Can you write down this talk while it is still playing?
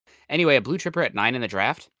Anyway, a blue chipper at 9 in the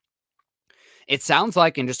draft. It sounds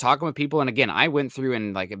like, and just talking with people, and again, I went through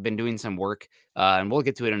and like have been doing some work, and we'll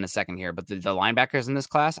get to it in a second here. But the linebackers in this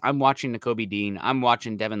class, I'm watching Nakobe Dean, I'm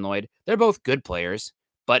watching Devin Lloyd. They're both good players,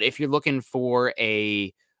 but if you're looking for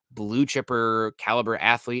a blue chipper caliber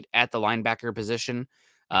athlete at the linebacker position,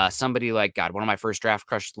 somebody like one of my first draft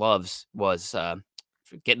crush loves was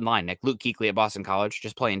get in line, Nick. Luke Kuechly at Boston College,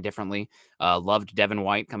 just playing differently. Loved Devin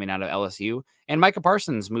White coming out of LSU, and Micah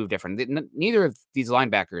Parsons moved different. Neither of these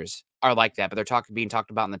linebackers are like that, but they're being talked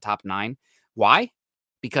about in the top 9. Why?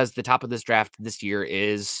 Because the top of this draft this year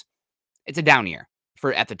it's a down year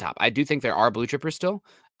for at the top. I do think there are blue chippers still.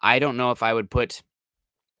 I don't know if I would put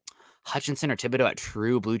Hutchinson or Thibodeau at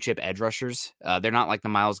true blue chip edge rushers. They're not like the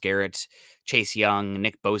Myles Garrett, Chase Young,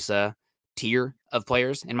 Nick Bosa tier of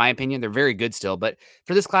players, in my opinion. They're very good still, but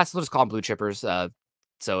for this class, we'll just call them blue chippers.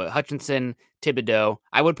 So Hutchinson, Thibodeau.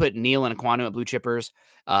 I would put Neal and Aquanu at blue chippers.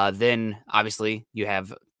 Then obviously you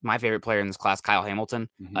have my favorite player in this class, Kyle Hamilton.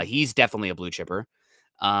 He's definitely a blue chipper.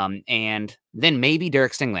 And then maybe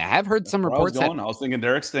Derek Stingley. I have heard some reports I was thinking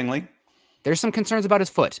Derek Stingley. There's some concerns about his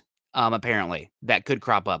foot. Apparently that could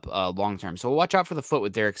crop up long term. So we'll watch out for the foot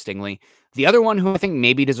with Derek Stingley. The other one who I think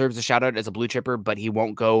maybe deserves a shout out as a blue chipper, but he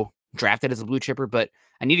won't go drafted as a blue chipper, but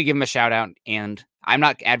I need to give him a shout out, and I'm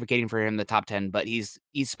not advocating for him in the top 10, but he's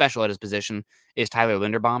special at his position, is Tyler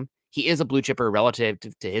Linderbaum. He is a blue chipper relative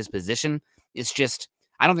to his position. It's just,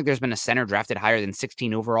 I don't think there's been a center drafted higher than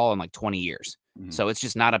 16 overall in like 20 years. So it's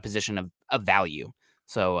just not a position of value.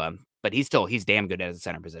 So, but he's damn good at his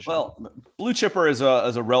center position. Well, blue chipper is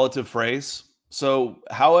a relative phrase. So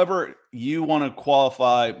however you want to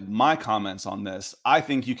qualify my comments on this, I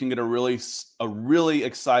think you can get a really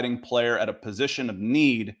exciting player at a position of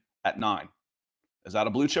need at 9. Is that a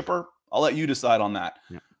blue chipper? I'll let you decide on that.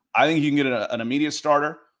 Yeah. I think you can get an immediate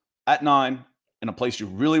starter at 9 in a place you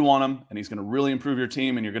really want him, and he's going to really improve your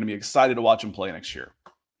team, and you're going to be excited to watch him play next year.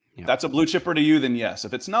 Yeah. If that's a blue chipper to you, then yes.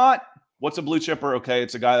 If it's not, what's a blue chipper? Okay,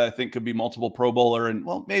 it's a guy that I think could be multiple Pro Bowler, and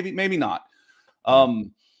well, maybe not.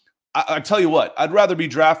 I tell you what, I'd rather be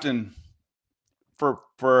drafting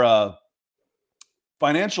for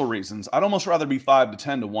financial reasons. I'd almost rather be 5 to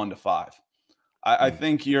 10 to 1 to 5. I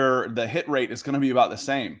think the hit rate is going to be about the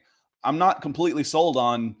same. I'm not completely sold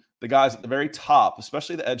on the guys at the very top,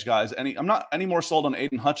 especially the edge guys. I'm not any more sold on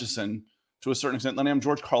Aiden Hutchinson to a certain extent than I am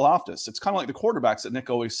George Karlaftis. It's kind of like the quarterbacks that Nick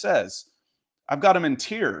always says. I've got him in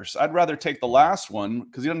tiers. I'd rather take the last one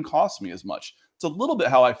because he doesn't cost me as much. It's a little bit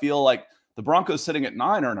how I feel like the Broncos sitting at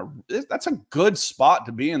 9 that's a good spot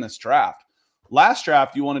to be in this draft. Last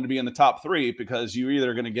draft, you wanted to be in the top 3 because you were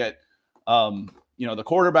either going to get, the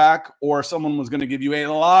quarterback, or someone was going to give you a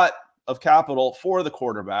lot of capital for the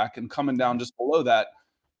quarterback, and coming down just below that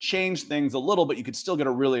changed things a little, but you could still get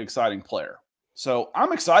a really exciting player. So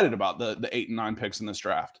I'm excited about the 8 and 9 picks in this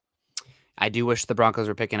draft. I do wish the Broncos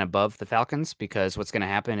were picking above the Falcons, because what's going to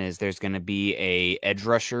happen is there's going to be a edge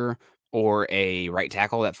rusher or a right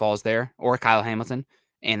tackle that falls there, or Kyle Hamilton,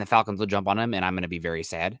 and the Falcons will jump on him, and I'm going to be very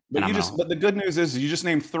sad. But but the good news is you just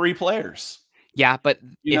named 3 players. Yeah, but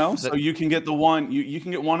so you can get the one, you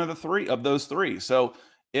can get one of the 3 of those 3. So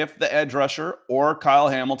if the edge rusher or Kyle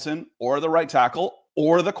Hamilton or the right tackle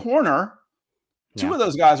or the corner, 2 of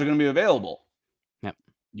those guys are going to be available. Yep.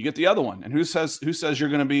 You get the other one. And who says you're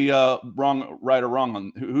going to be right or wrong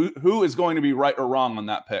on who is going to be right or wrong on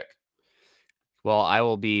that pick? Well, I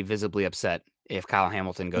will be visibly upset if Kyle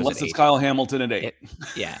Hamilton goes unless at 8. It's Kyle Hamilton at 8.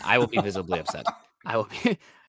 I will be visibly upset. I will be.